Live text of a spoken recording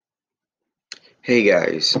Hey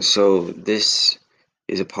guys, so this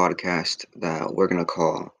is a podcast that we're going to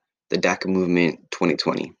call the DACA Movement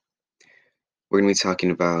 2020. We're going to be talking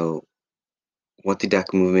about what the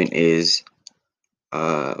DACA movement is,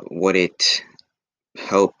 what it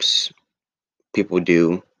helps people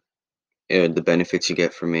do, the benefits you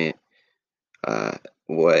get from it, uh,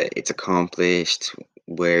 what it's accomplished,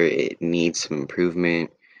 where it needs some improvement.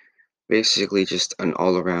 Basically, just an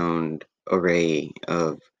all around array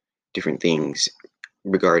of different things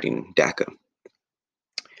regarding DACA.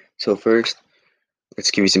 So, first,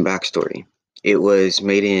 let's give you some backstory. It was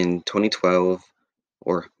made in 2012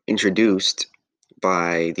 or introduced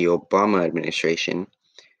by the Obama administration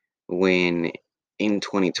when in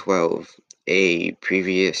 2012 a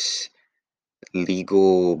previous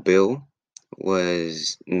legal bill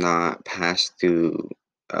was not passed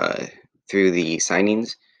uh, through the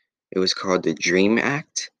signings. It was called the DREAM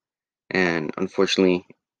Act, and unfortunately,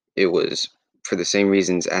 it was for the same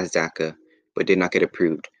reasons as DACA, but did not get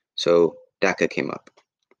approved. So DACA came up.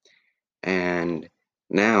 And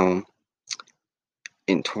now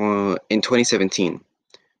in 2017,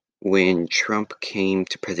 when Trump came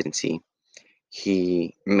to presidency,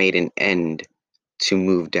 he made an end to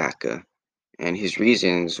move DACA. And his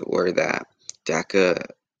reasons were that DACA,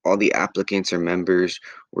 all the applicants or members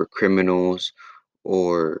were criminals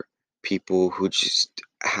or people who just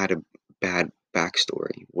had a bad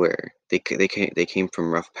backstory where they came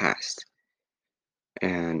from rough past.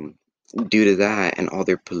 And due to that and all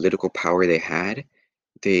their political power they had,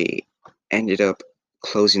 they ended up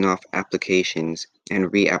closing off applications and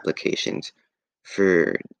reapplications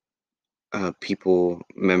for people,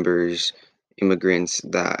 members, immigrants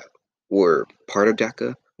that were part of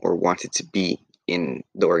DACA or wanted to be in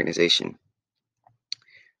the organization.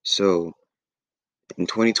 So in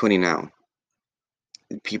 2020 now,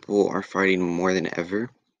 people are fighting more than ever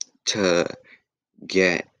to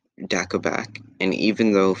get DACA back. And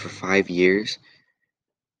even though for 5 years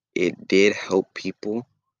it did help people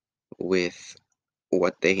with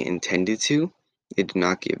what they intended to, it did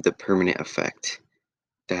not give the permanent effect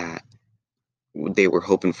that they were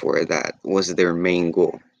hoping for. That was their main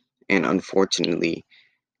goal. And unfortunately,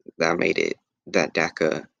 that made it that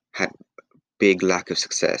DACA had big lack of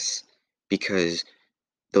success because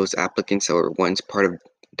those applicants that were once part of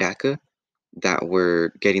DACA that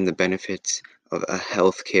were getting the benefits of a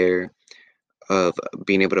health care, of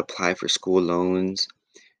being able to apply for school loans,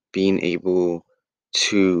 being able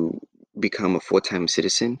to become a full-time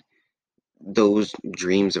citizen, those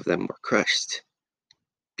dreams of them were crushed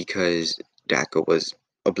because DACA was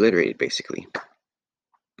obliterated basically.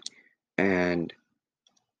 And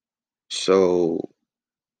so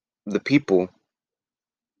the people,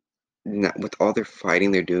 with all their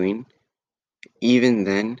fighting they're doing, even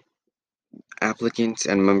then, applicants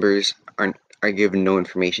and members are given no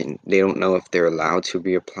information. They don't know if they're allowed to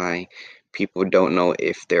reapply. People don't know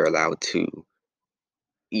if they're allowed to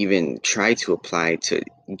even try to apply to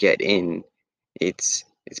get in. It's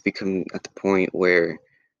become at the point where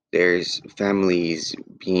there's families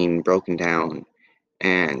being broken down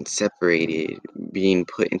and separated, being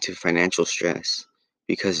put into financial stress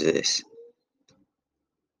because of this.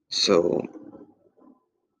 So,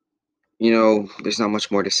 there's not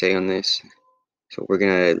much more to say on this. So we're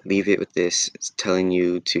gonna leave it with this. It's telling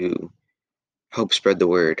you to help spread the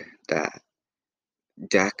word that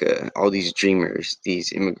DACA, all these dreamers,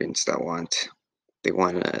 these immigrants that they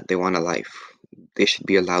want a life. They should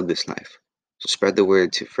be allowed this life. So spread the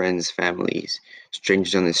word to friends, families,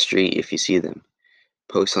 strangers on the street if you see them.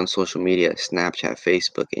 Post on social media, Snapchat,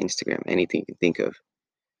 Facebook, Instagram, anything you can think of.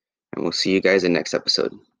 And we'll see you guys in the next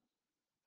episode.